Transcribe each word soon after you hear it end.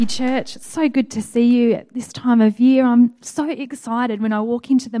Church, it's so good to see you at this time of year. I'm so excited when I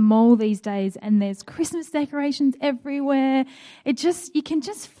walk into the mall these days and there's Christmas decorations everywhere. You can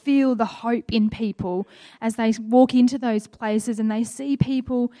just feel the hope in people as they walk into those places and they see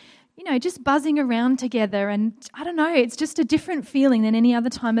people, just buzzing around together. And I don't know, it's just a different feeling than any other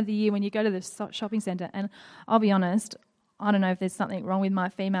time of the year when you go to the shopping centre. And I'll be honest, I don't know if there's something wrong with my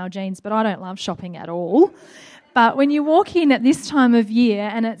female genes, but I don't love shopping at all. But when you walk in at this time of year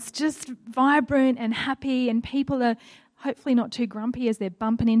and it's just vibrant and happy and people are hopefully not too grumpy as they're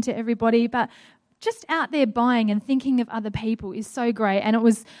bumping into everybody, but just out there buying and thinking of other people is so great. And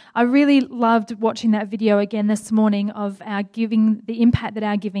I really loved watching that video again this morning of our giving, the impact that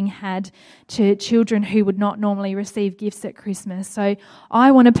our giving had to children who would not normally receive gifts at Christmas. So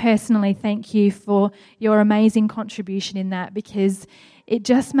I want to personally thank you for your amazing contribution in that, because it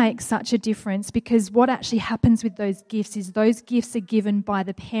just makes such a difference, because what actually happens with those gifts is those gifts are given by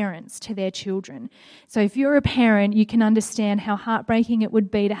the parents to their children. So if you're a parent, you can understand how heartbreaking it would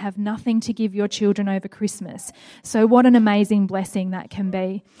be to have nothing to give your children over Christmas. So what an amazing blessing that can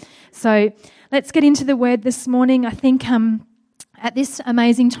be. So let's get into the word this morning. I think at this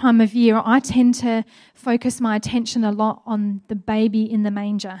amazing time of year, I tend to focus my attention a lot on the baby in the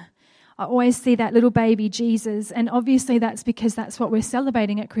manger. I always see that little baby Jesus, and obviously that's because that's what we're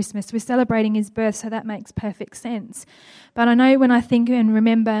celebrating at Christmas. We're celebrating his birth, so that makes perfect sense. But I know when I think and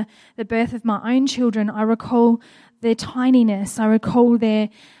remember the birth of my own children, I recall their tininess, I recall their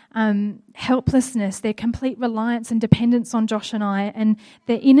helplessness, their complete reliance and dependence on Josh and I, and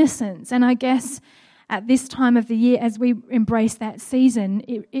their innocence. And I guess at this time of the year, as we embrace that season,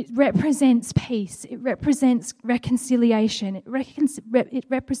 it represents peace, it represents reconciliation, it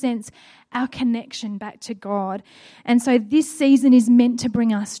represents our connection back to God. And so this season is meant to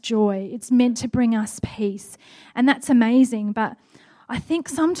bring us joy, it's meant to bring us peace, and that's amazing. But I think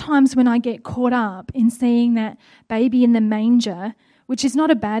sometimes when I get caught up in seeing that baby in the manger, which is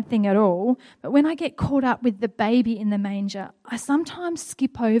not a bad thing at all, but when I get caught up with the baby in the manger, I sometimes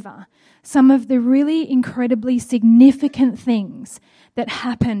skip over some of the really incredibly significant things that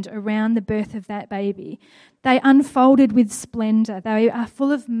happened around the birth of that baby. They unfolded with splendor. They are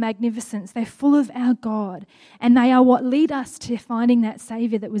full of magnificence. They're full of our God, and they are what lead us to finding that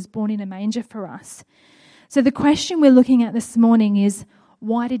Saviour that was born in a manger for us. So the question we're looking at this morning is,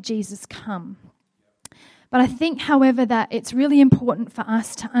 why did Jesus come? But I think, however, that it's really important for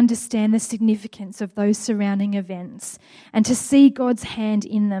us to understand the significance of those surrounding events and to see God's hand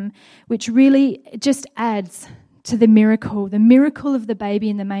in them, which really just adds to the miracle. The miracle of the baby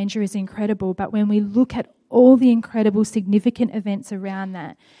in the manger is incredible, but when we look at all the incredible significant events around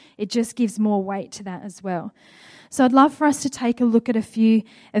that, it just gives more weight to that as well. So I'd love for us to take a look at a few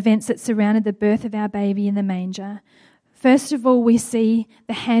events that surrounded the birth of our baby in the manger. First of all, we see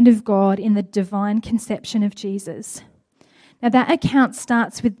the hand of God in the divine conception of Jesus. Now, that account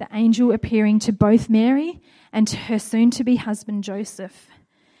starts with the angel appearing to both Mary and to her soon-to-be husband Joseph.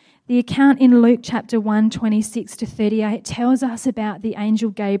 The account in Luke chapter 1, 26 to 38 tells us about the angel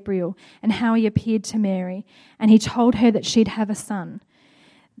Gabriel and how he appeared to Mary, and he told her that she'd have a son.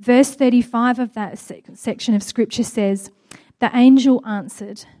 Verse 35 of that section of scripture says, "The angel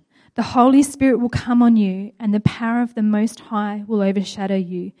answered, 'The Holy Spirit will come on you, and the power of the Most High will overshadow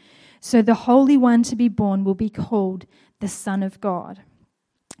you. So the Holy One to be born will be called the Son of God.'"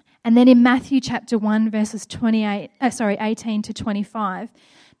 And then in Matthew chapter 1, verses 18 to 25,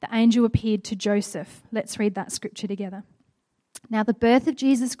 the angel appeared to Joseph. Let's read that scripture together. "Now the birth of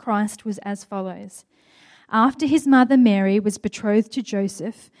Jesus Christ was as follows. After his mother Mary was betrothed to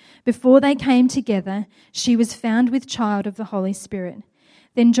Joseph, before they came together, she was found with child of the Holy Spirit.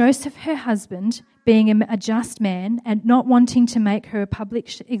 Then Joseph, her husband, being a just man and not wanting to make her a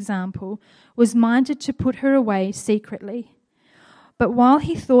public example, was minded to put her away secretly. But while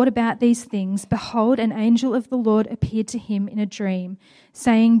he thought about these things, behold, an angel of the Lord appeared to him in a dream,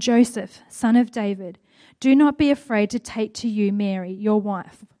 saying, 'Joseph, son of David, do not be afraid to take to you Mary, your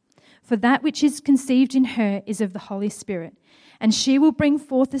wife, for that which is conceived in her is of the Holy Spirit, and she will bring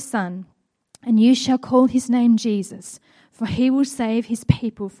forth a son, and you shall call his name Jesus, for he will save his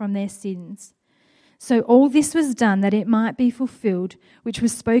people from their sins.' So all this was done that it might be fulfilled, which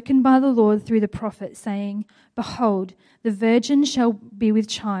was spoken by the Lord through the prophet, saying, 'Behold, the virgin shall be with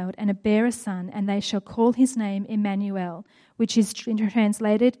child and bear a son, and they shall call his name Emmanuel,' which is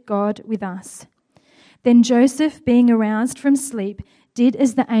translated, God with us. Then Joseph, being aroused from sleep, did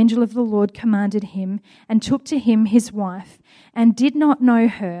as the angel of the Lord commanded him, and took to him his wife, and did not know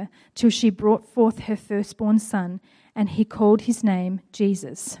her till she brought forth her firstborn son, and he called his name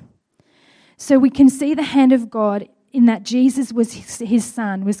Jesus." So we can see the hand of God in that Jesus was his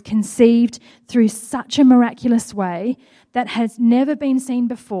son, was conceived through such a miraculous way that has never been seen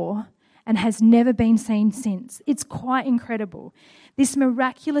before and has never been seen since. It's quite incredible. This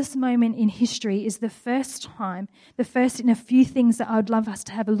miraculous moment in history is the first in a few things that I would love us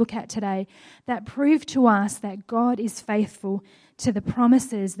to have a look at today that prove to us that God is faithful to the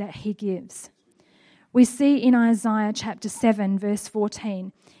promises that he gives. We see in Isaiah chapter 7, verse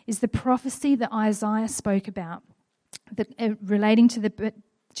 14, is the prophecy that Isaiah spoke about, relating to the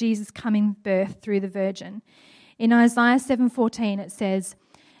Jesus coming birth through the Virgin. In Isaiah 7:14 it says,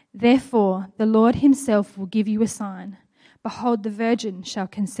 "Therefore the Lord himself will give you a sign. Behold, the virgin shall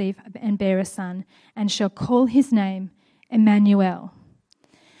conceive and bear a son, and shall call his name Emmanuel."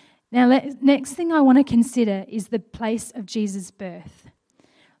 Now, next thing I want to consider is the place of Jesus' birth.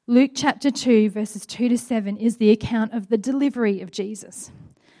 Luke chapter 2, verses 2 to 7 is the account of the delivery of Jesus.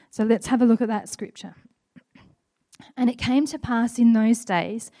 So let's have a look at that scripture. "And it came to pass in those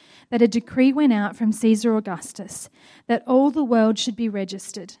days that a decree went out from Caesar Augustus that all the world should be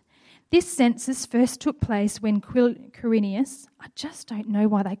registered. This census first took place when Quirinius," I just don't know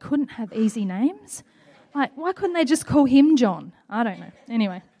why they couldn't have easy names. Like, why couldn't they just call him John? I don't know.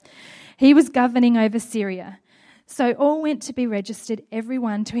 Anyway, "he was governing over Syria. So all went to be registered,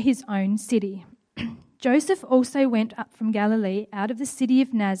 everyone to his own city. Joseph also went up from Galilee out of the city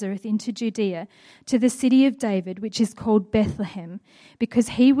of Nazareth into Judea to the city of David, which is called Bethlehem, because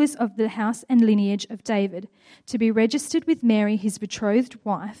he was of the house and lineage of David, to be registered with Mary, his betrothed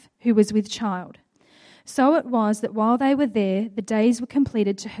wife, who was with child. So it was that while they were there, the days were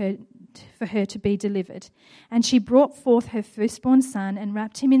completed for her to be delivered. And she brought forth her firstborn son and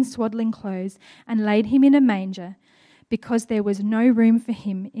wrapped him in swaddling clothes and laid him in a manger, because there was no room for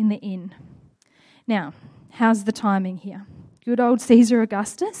him in the inn." Now, how's the timing here? Good old Caesar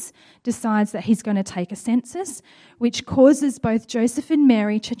Augustus decides that he's going to take a census, which causes both Joseph and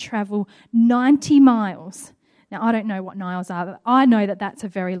Mary to travel 90 miles. Now, I don't know what miles are, but I know that that's a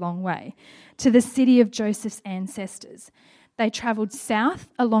very long way, to the city of Joseph's ancestors. They travelled south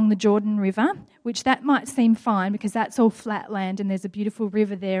along the Jordan River, which that might seem fine because that's all flat land and there's a beautiful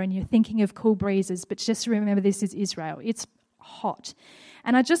river there and you're thinking of cool breezes, but just remember this is Israel. It's hot.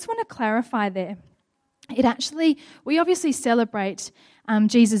 And I just want to clarify there. We obviously celebrate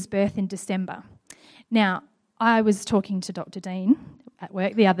Jesus' birth in December. Now, I was talking to Dr. Dean at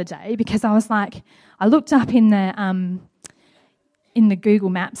work the other day because I was like, I looked up in the Google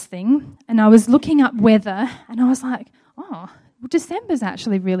Maps thing and I was looking up weather and I was like, oh, well, December's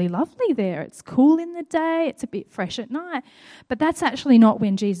actually really lovely there. It's cool in the day, it's a bit fresh at night. But that's actually not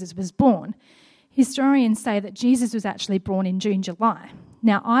when Jesus was born. Historians say that Jesus was actually born in June, July.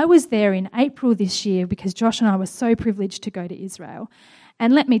 Now, I was there in April this year because Josh and I were so privileged to go to Israel.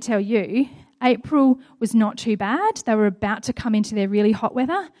 And let me tell you, April was not too bad. They were about to come into their really hot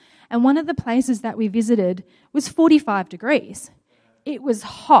weather. And one of the places that we visited was 45 degrees. It was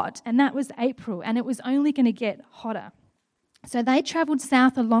hot, and that was April, and it was only going to get hotter. So they travelled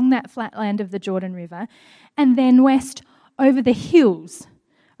south along that flat land of the Jordan River and then west over the hills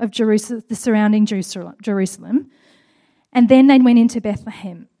of Jerusalem, the surrounding Jerusalem, and then they went into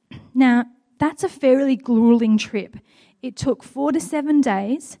Bethlehem. Now, that's a fairly grueling trip. It took 4 to 7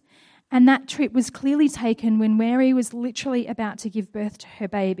 days, and that trip was clearly taken when Mary was literally about to give birth to her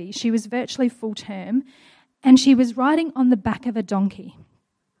baby. She was virtually full term, and she was riding on the back of a donkey.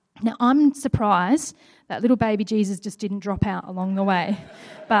 Now, I'm surprised that little baby Jesus just didn't drop out along the way.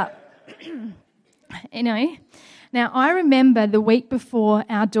 But, anyway, now I remember the week before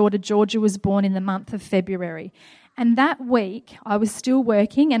our daughter Georgia was born in the month of February. And that week, I was still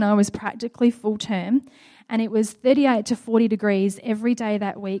working and I was practically full term. And it was 38 to 40 degrees every day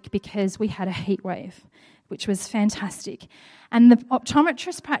that week because we had a heat wave, which was fantastic. And the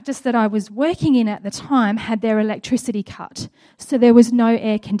optometrist practice that I was working in at the time had their electricity cut. So there was no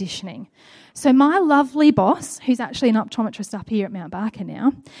air conditioning. So my lovely boss, who's actually an optometrist up here at Mount Barker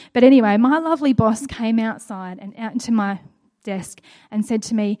now, but anyway, my lovely boss came outside and out into my desk and said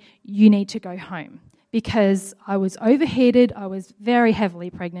to me, "You need to go home." Because I was overheated, I was very heavily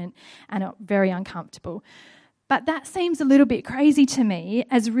pregnant and very uncomfortable. But that seems a little bit crazy to me,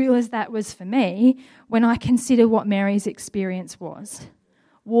 as real as that was for me, when I consider what Mary's experience was.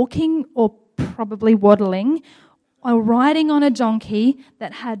 Walking, or probably waddling, or riding on a donkey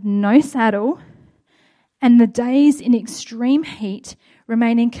that had no saddle, and the days in extreme heat,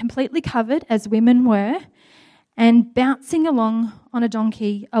 remaining completely covered, as women were, and bouncing along on a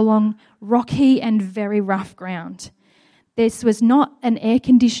donkey along rocky and very rough ground. This was not an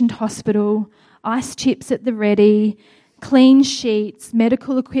air-conditioned hospital, ice chips at the ready, clean sheets,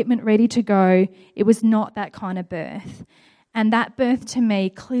 medical equipment ready to go. It was not that kind of birth. And that birth to me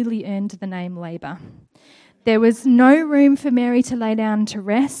clearly earned the name labour. There was no room for Mary to lay down to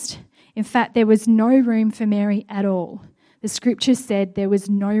rest. In fact, there was no room for Mary at all. The scripture said there was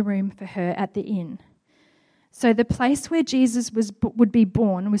no room for her at the inn. So the place where Jesus would be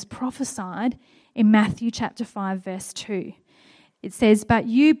born was prophesied in Matthew chapter 5, verse 2. It says, "But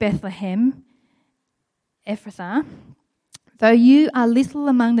you, Bethlehem, Ephrathah, though you are little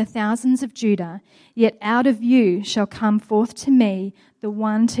among the thousands of Judah, yet out of you shall come forth to me the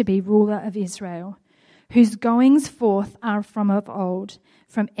one to be ruler of Israel, whose goings forth are from of old,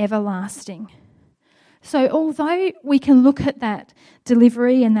 from everlasting." So although we can look at that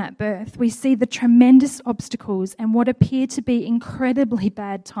delivery and that birth, we see the tremendous obstacles and what appear to be incredibly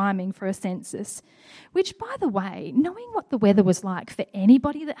bad timing for a census, which, by the way, knowing what the weather was like for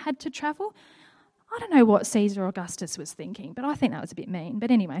anybody that had to travel, I don't know what Caesar Augustus was thinking, but I think that was a bit mean.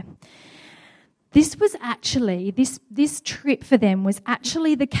 But anyway, this trip for them was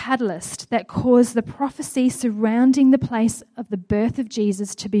actually the catalyst that caused the prophecy surrounding the place of the birth of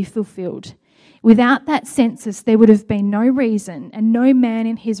Jesus to be fulfilled. Without that census, there would have been no reason, and no man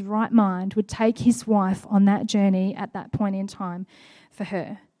in his right mind would take his wife on that journey at that point in time for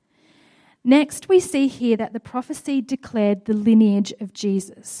her. Next, we see here that the prophecy declared the lineage of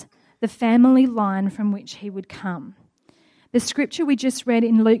Jesus, the family line from which he would come. The scripture we just read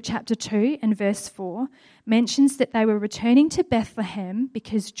in Luke chapter 2 and verse 4 mentions that they were returning to Bethlehem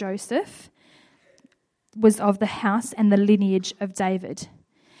because Joseph was of the house and the lineage of David.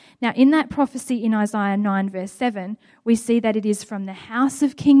 Now, in that prophecy in Isaiah 9 verse 7, we see that it is from the house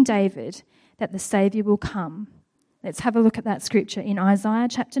of King David that the Saviour will come. Let's have a look at that scripture in Isaiah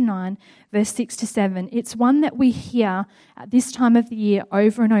chapter 9, verse 6 to 7. It's one that we hear at this time of the year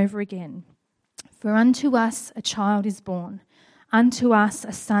over and over again. "For unto us a child is born, unto us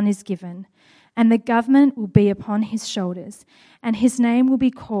a son is given, and the government will be upon his shoulders, and his name will be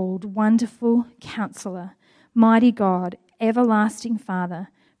called Wonderful Counselor, Mighty God, Everlasting Father,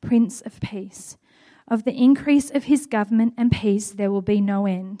 Prince of Peace. Of the increase of his government and peace there will be no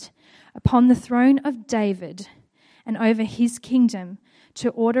end, upon the throne of David and over his kingdom, to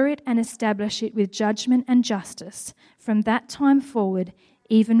order it and establish it with judgment and justice from that time forward,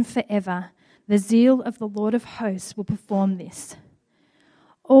 even forever. The zeal of the Lord of hosts will perform this."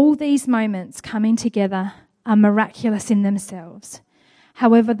 All these moments coming together are miraculous in themselves.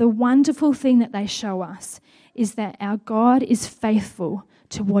 However, the wonderful thing that they show us is that our God is faithful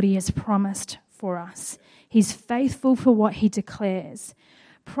to what he has promised for us. He's faithful for what he declares.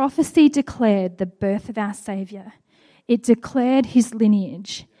 Prophecy declared the birth of our Saviour. It declared his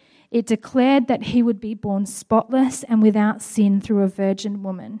lineage. It declared that he would be born spotless and without sin through a virgin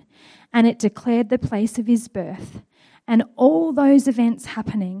woman. And it declared the place of his birth. And all those events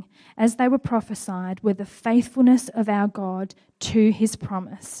happening as they were prophesied were the faithfulness of our God to his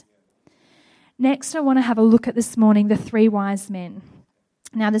promise. Next, I want to have a look at this morning the three wise men.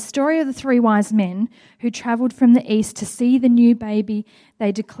 Now, the story of the three wise men who travelled from the east to see the new baby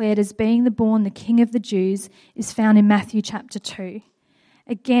they declared as being the King of the Jews is found in Matthew chapter 2.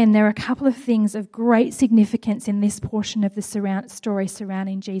 Again, there are a couple of things of great significance in this portion of the story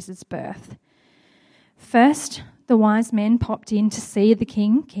surrounding Jesus' birth. First, the wise men popped in to see the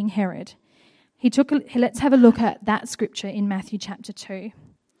king, King Herod. Let's have a look at that scripture in Matthew chapter 2.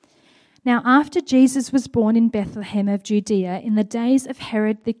 Now, after Jesus was born in Bethlehem of Judea in the days of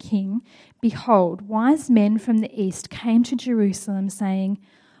Herod the king, behold, wise men from the east came to Jerusalem, saying,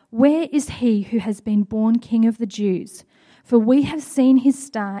 "Where is he who has been born King of the Jews? For we have seen his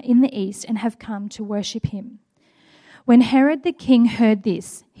star in the east and have come to worship him." When Herod the king heard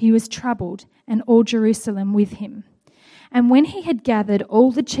this, he was troubled, and all Jerusalem with him. And when he had gathered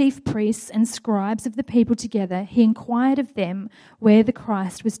all the chief priests and scribes of the people together, he inquired of them where the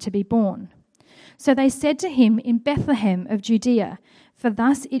Christ was to be born. So they said to him, "In Bethlehem of Judea, for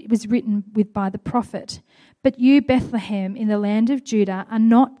thus it was written by the prophet, But you, Bethlehem, in the land of Judah, are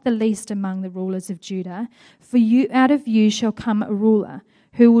not the least among the rulers of Judah, for out of you shall come a ruler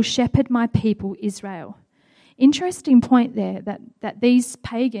who will shepherd my people Israel." Interesting point there that these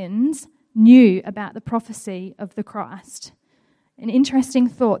pagans knew about the prophecy of the Christ. An interesting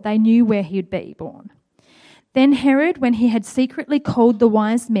thought, they knew where he would be born. Then Herod, when he had secretly called the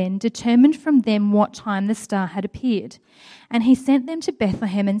wise men, determined from them what time the star had appeared. And he sent them to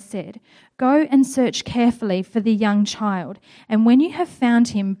Bethlehem and said, "Go and search carefully for the young child, and when you have found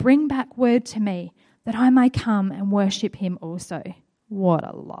him, bring back word to me, that I may come and worship him also." What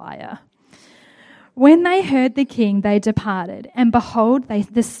a liar. When they heard the king, they departed, and behold,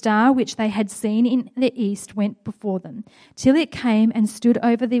 the star which they had seen in the east went before them, till it came and stood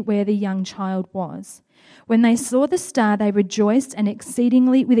over where the young child was. When they saw the star, they rejoiced with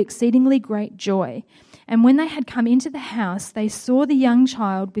exceedingly great joy. And when they had come into the house, they saw the young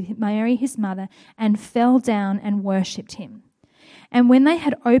child with Mary his mother, and fell down and worshipped him. And when they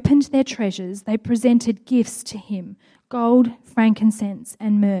had opened their treasures, they presented gifts to him, gold, frankincense,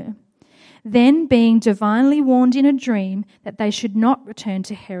 and myrrh. Then, being divinely warned in a dream that they should not return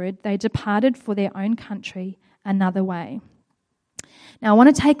to Herod, they departed for their own country another way. Now, I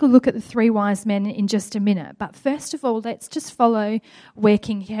want to take a look at the three wise men in just a minute, but first of all, let's just follow where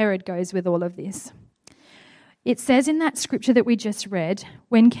King Herod goes with all of this. It says in that scripture that we just read,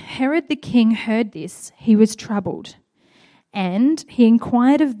 when Herod the king heard this, he was troubled, and he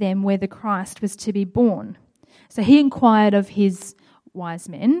inquired of them where the Christ was to be born. So he inquired of his wise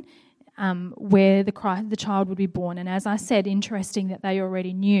men where the child would be born. And as I said, interesting that they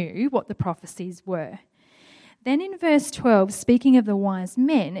already knew what the prophecies were. Then in verse 12, speaking of the wise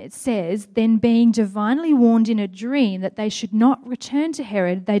men, it says, then being divinely warned in a dream that they should not return to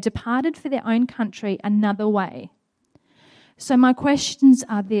Herod, they departed for their own country another way. So my questions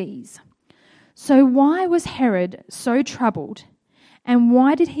are these. So why was Herod so troubled? And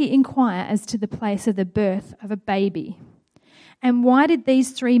why did he inquire as to the place of the birth of a baby? And why did these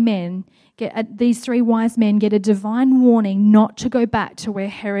three wise men get a divine warning not to go back to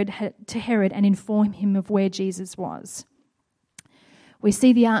Herod and inform him of where Jesus was? We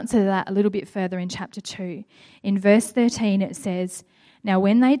see the answer to that a little bit further in chapter 2. In verse 13 it says, now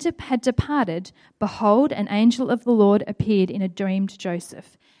when they had departed, behold, an angel of the Lord appeared in a dream to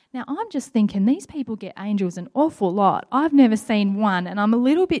Joseph. Now I'm just thinking, these people get angels an awful lot. I've never seen one, and I'm a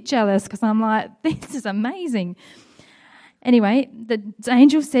little bit jealous because I'm like, this is amazing. Anyway, the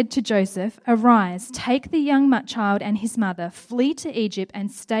angel said to Joseph, arise, take the young child and his mother, flee to Egypt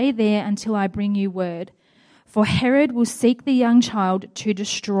and stay there until I bring you word. For Herod will seek the young child to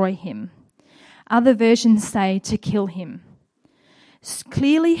destroy him. Other versions say to kill him.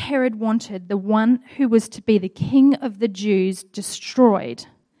 Clearly Herod wanted the one who was to be the king of the Jews destroyed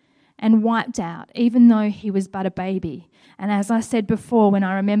and wiped out, even though he was but a baby. And as I said before, when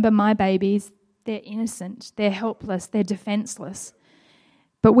I remember my babies, they're innocent, they're helpless, they're defenseless.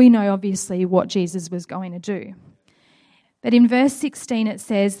 But we know obviously what Jesus was going to do. But in verse 16 it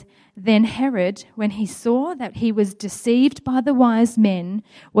says, then Herod, when he saw that he was deceived by the wise men,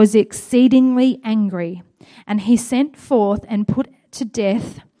 was exceedingly angry, and he sent forth and put to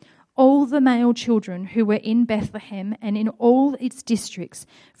death all the male children who were in Bethlehem and in all its districts,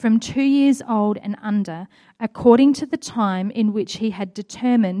 from 2 years old and under, according to the time in which he had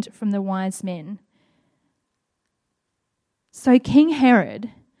determined from the wise men. So King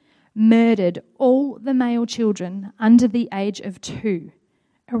Herod murdered all the male children under the age of 2,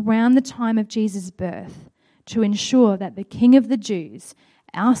 around the time of Jesus' birth, to ensure that the King of the Jews,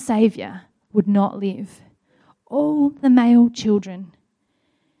 our Saviour, would not live. All the male children.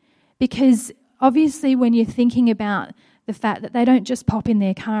 Because obviously when you're thinking about the fact that they don't just pop in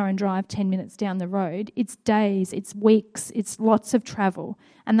their car and drive 10 minutes down the road, it's days, it's weeks, it's lots of travel.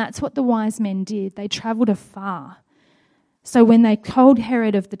 And that's what the wise men did. They travelled afar. So when they told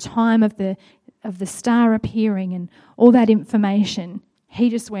Herod of the time of the star appearing and all that information, he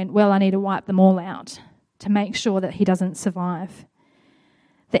just went, well, I need to wipe them all out to make sure that he doesn't survive.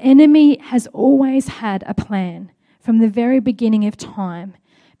 The enemy has always had a plan from the very beginning of time,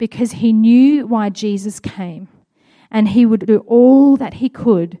 because he knew why Jesus came, and he would do all that he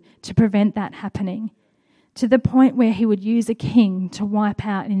could to prevent that happening, to the point where he would use a king to wipe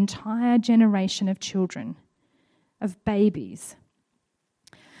out an entire generation of children, of babies.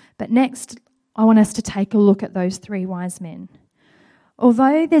 But next, I want us to take a look at those three wise men.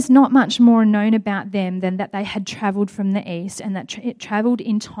 Although there's not much more known about them than that they had travelled from the east and that it travelled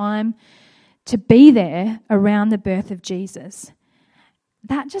in time to be there around the birth of Jesus,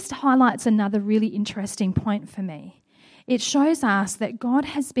 that just highlights another really interesting point for me. It shows us that God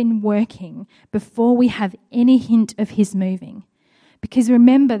has been working before we have any hint of his moving. Because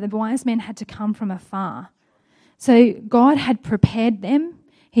remember, the wise men had to come from afar. So God had prepared them.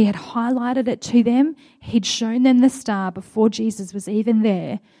 He had highlighted it to them. He'd shown them the star before Jesus was even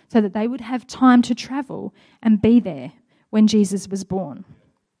there, so that they would have time to travel and be there when Jesus was born.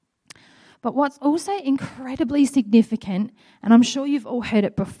 But what's also incredibly significant, and I'm sure you've all heard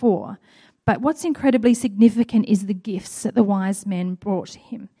it before, but what's incredibly significant is the gifts that the wise men brought to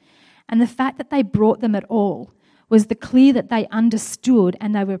him. And the fact that they brought them at all was the clear that they understood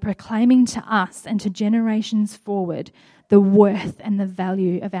and they were proclaiming to us and to generations forward the worth and the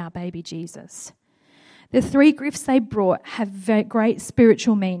value of our baby Jesus. The 3 gifts they brought have very great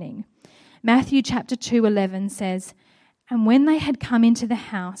spiritual meaning. Matthew chapter 2:11 says, "And when they had come into the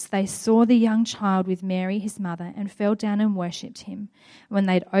house, they saw the young child with Mary his mother and fell down and worshipped him. When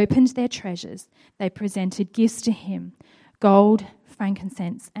they'd opened their treasures, they presented gifts to him, gold,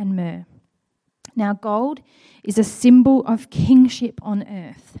 frankincense, and myrrh." Now, gold is a symbol of kingship on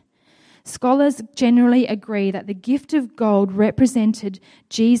earth. Scholars generally agree that the gift of gold represented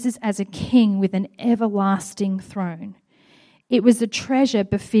Jesus as a king with an everlasting throne. It was a treasure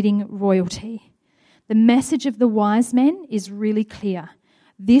befitting royalty. The message of the wise men is really clear.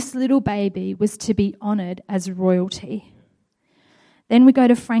 This little baby was to be honoured as royalty. Then we go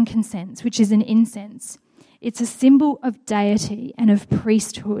to frankincense, which is an incense. It's a symbol of deity and of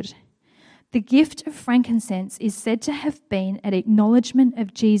priesthood. The gift of frankincense is said to have been an acknowledgement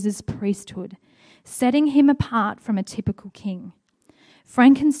of Jesus' priesthood, setting him apart from a typical king.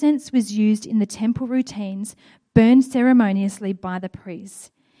 Frankincense was used in the temple routines, burned ceremoniously by the priests.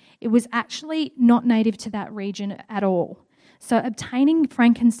 It was actually not native to that region at all, so obtaining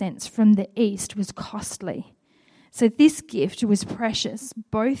frankincense from the east was costly. So this gift was precious,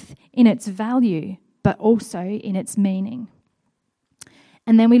 both in its value but also in its meaning.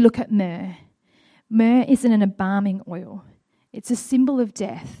 And then we look at myrrh. Myrrh is an embalming oil. It's a symbol of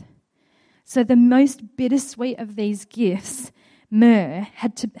death. So the most bittersweet of these gifts, myrrh,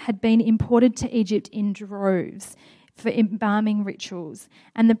 had been imported to Egypt in droves for embalming rituals,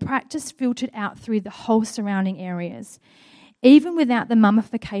 and the practice filtered out through the whole surrounding areas. Even without the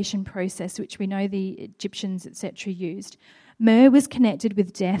mummification process, which we know the Egyptians, etc., used, myrrh was connected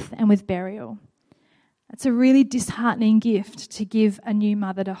with death and with burial. It's a really disheartening gift to give a new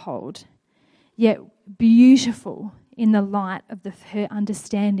mother to hold, yet beautiful in the light of her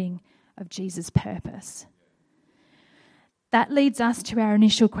understanding of Jesus' purpose. That leads us to our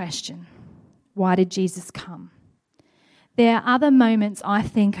initial question: why did Jesus come? There are other moments, I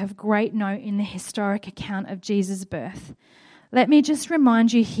think, of great note in the historic account of Jesus' birth. Let me just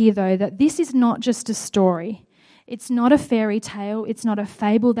remind you here, though, that this is not just a story. It's not a fairy tale. It's not a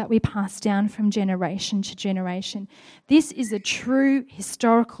fable that we pass down from generation to generation. This is a true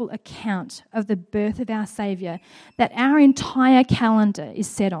historical account of the birth of our Saviour that our entire calendar is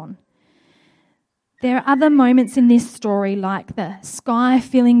set on. There are other moments in this story, like the sky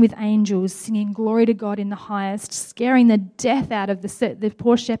filling with angels singing glory to God in the highest, scaring the death out of the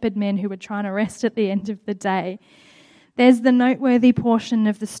poor shepherd men who were trying to rest at the end of the day. There's the noteworthy portion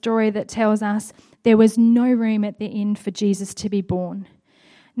of the story that tells us there was no room at the inn for Jesus to be born.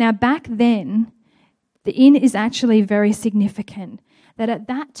 Now, back then, the inn is actually very significant, that at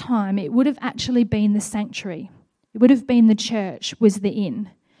that time it would have actually been the sanctuary. It would have been the church was the inn.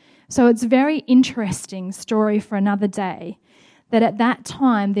 So it's a very interesting story for another day, that at that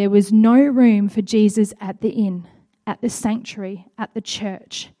time there was no room for Jesus at the inn, at the sanctuary, at the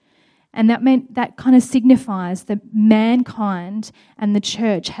church. And that kind of signifies that mankind and the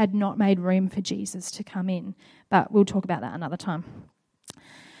church had not made room for Jesus to come in. But we'll talk about that another time.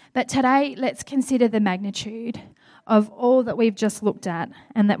 But today, let's consider the magnitude of all that we've just looked at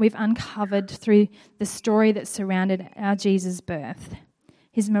and that we've uncovered through the story that surrounded our Jesus' birth.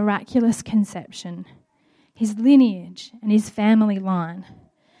 His miraculous conception, his lineage and his family line,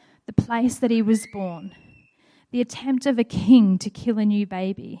 the place that he was born, the attempt of a king to kill a new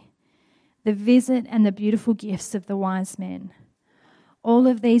baby, the visit and the beautiful gifts of the wise men. All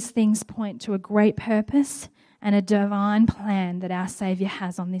of these things point to a great purpose and a divine plan that our Saviour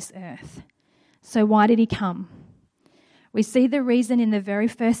has on this earth. So why did he come? We see the reason in the very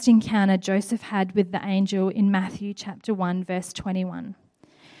first encounter Joseph had with the angel in Matthew chapter 1, verse 21.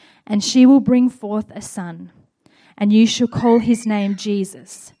 "And she will bring forth a son, and you shall call his name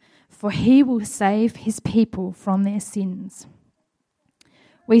Jesus, for he will save his people from their sins."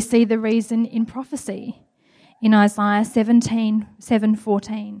 We see the reason in prophecy in Isaiah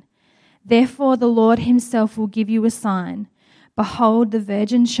 7:14. "Therefore the Lord himself will give you a sign. Behold, the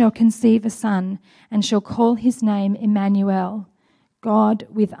virgin shall conceive a son and shall call his name Emmanuel, God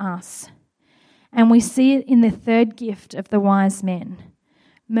with us." And we see it in the third gift of the wise men.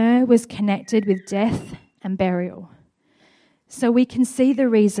 Myrrh was connected with death and burial. So we can see the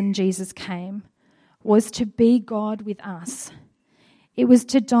reason Jesus came was to be God with us. It was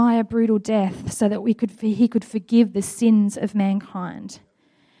to die a brutal death so that he could forgive the sins of mankind.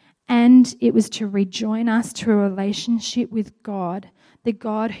 And it was to rejoin us to a relationship with God, the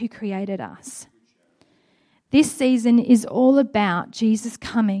God who created us. This season is all about Jesus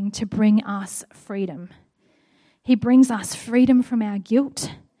coming to bring us freedom. He brings us freedom from our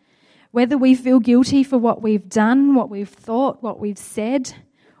guilt. Whether we feel guilty for what we've done, what we've thought, what we've said,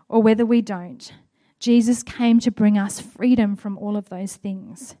 or whether we don't, Jesus came to bring us freedom from all of those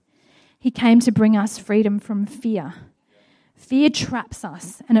things. He came to bring us freedom from fear. Fear traps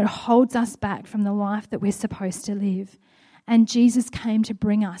us and it holds us back from the life that we're supposed to live. And Jesus came to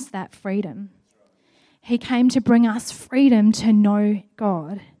bring us that freedom. He came to bring us freedom to know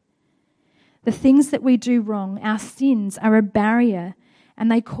God. The things that we do wrong, our sins, are a barrier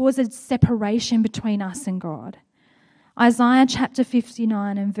and they cause a separation between us and God. Isaiah chapter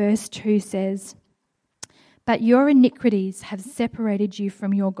 59 and verse 2 says, "But your iniquities have separated you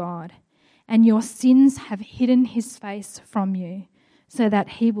from your God, and your sins have hidden his face from you, so that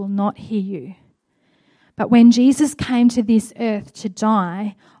he will not hear you." But when Jesus came to this earth to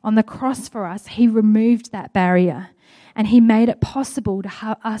die on the cross for us, he removed that barrier and he made it possible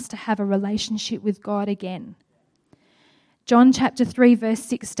to us to have a relationship with God again. John chapter 3 verse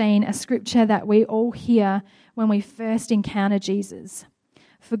 16, a scripture that we all hear when we first encounter Jesus.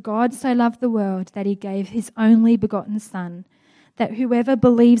 "For God so loved the world that he gave his only begotten Son, that whoever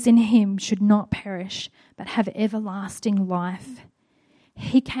believes in him should not perish, but have everlasting life."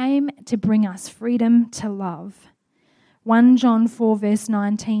 He came to bring us freedom to love. 1 John 4 verse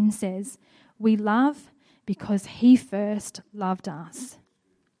 19 says, "We love because he first loved us."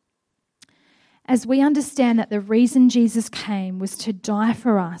 As we understand that the reason Jesus came was to die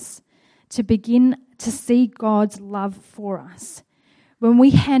for us, to begin to see God's love for us, when we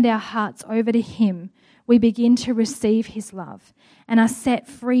hand our hearts over to him, we begin to receive his love and are set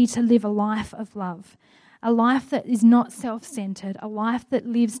free to live a life of love, a life that is not self-centered, a life that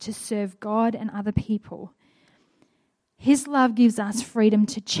lives to serve God and other people. His love gives us freedom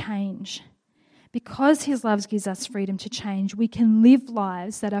to change. Because his love gives us freedom to change, we can live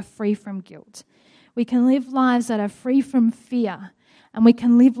lives that are free from guilt. We can live lives that are free from fear, and we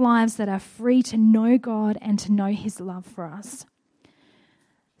can live lives that are free to know God and to know his love for us.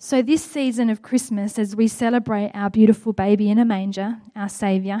 So this season of Christmas, as we celebrate our beautiful baby in a manger, our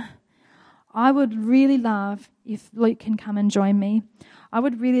Saviour, I would really love, if Luke can come and join me, I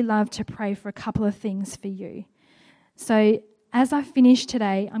would really love to pray for a couple of things for you. So as I finish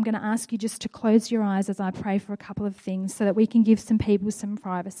today, I'm going to ask you just to close your eyes as I pray for a couple of things so that we can give some people some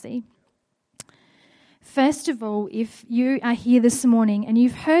privacy. First of all, if you are here this morning and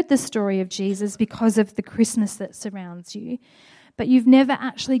you've heard the story of Jesus because of the Christmas that surrounds you, but you've never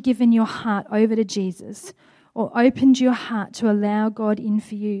actually given your heart over to Jesus or opened your heart to allow God in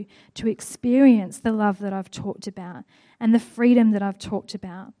for you to experience the love that I've talked about and the freedom that I've talked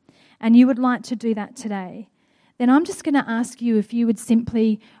about, and you would like to do that today, then I'm just going to ask you if you would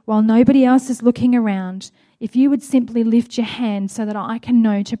simply, while nobody else is looking around, if you would simply lift your hand so that I can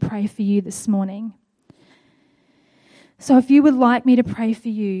know to pray for you this morning. So if you would like me to pray for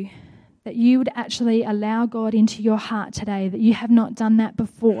you, that you would actually allow God into your heart today, that you have not done that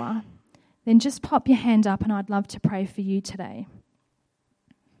before, then just pop your hand up and I'd love to pray for you today.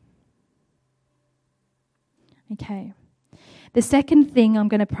 Okay. The second thing I'm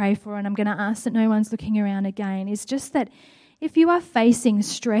going to pray for, and I'm going to ask that no one's looking around again, is just that if you are facing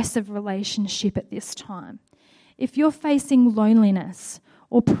stress of relationship at this time, if you're facing loneliness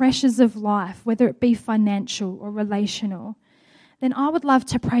or pressures of life, whether it be financial or relational, then I would love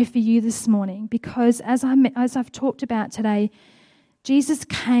to pray for you this morning, because as I've talked about today, Jesus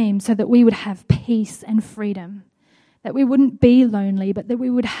came so that we would have peace and freedom, that we wouldn't be lonely, but that we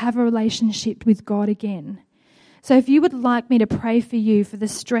would have a relationship with God again. So if you would like me to pray for you for the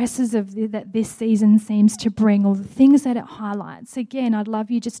stresses that this season seems to bring, or the things that it highlights, again, I'd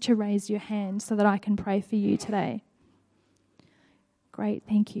love you just to raise your hand so that I can pray for you today. Great,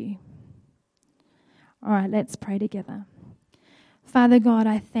 thank you. All right, let's pray together. Father God,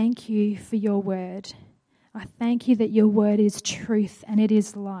 I thank you for your word. I thank you that your word is truth and it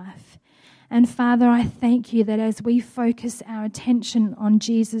is life. And Father, I thank you that as we focus our attention on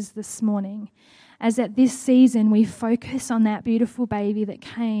Jesus this morning, as at this season we focus on that beautiful baby that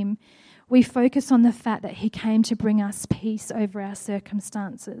came, we focus on the fact that he came to bring us peace over our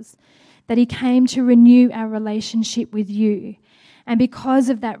circumstances, that he came to renew our relationship with you. And because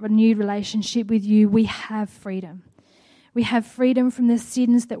of that renewed relationship with you, we have freedom. We have freedom from the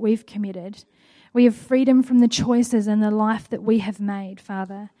sins that we've committed. We have freedom from the choices and the life that we have made,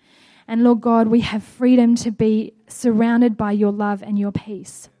 Father. And Lord God, we have freedom to be surrounded by your love and your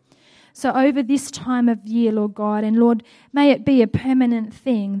peace. So over this time of year, Lord God, and Lord, may it be a permanent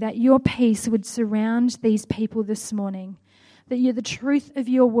thing that your peace would surround these people this morning, that the truth of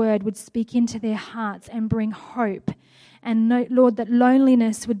your word would speak into their hearts and bring hope And Lord, that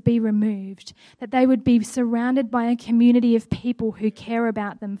loneliness would be removed, that they would be surrounded by a community of people who care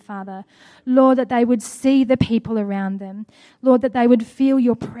about them, Father. Lord, that they would see the people around them. Lord, that they would feel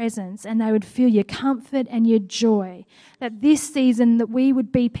your presence and they would feel your comfort and your joy. That this season that we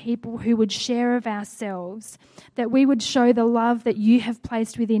would be people who would share of ourselves, that we would show the love that you have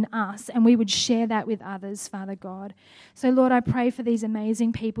placed within us and we would share that with others, Father God. So Lord, I pray for these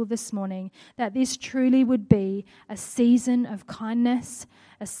amazing people this morning that this truly would be a season of kindness,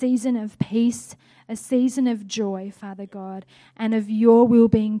 a season of peace, a season of joy, Father God, and of your will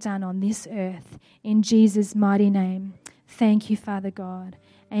being done on this earth. In Jesus' mighty name. Thank you, Father God.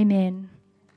 Amen.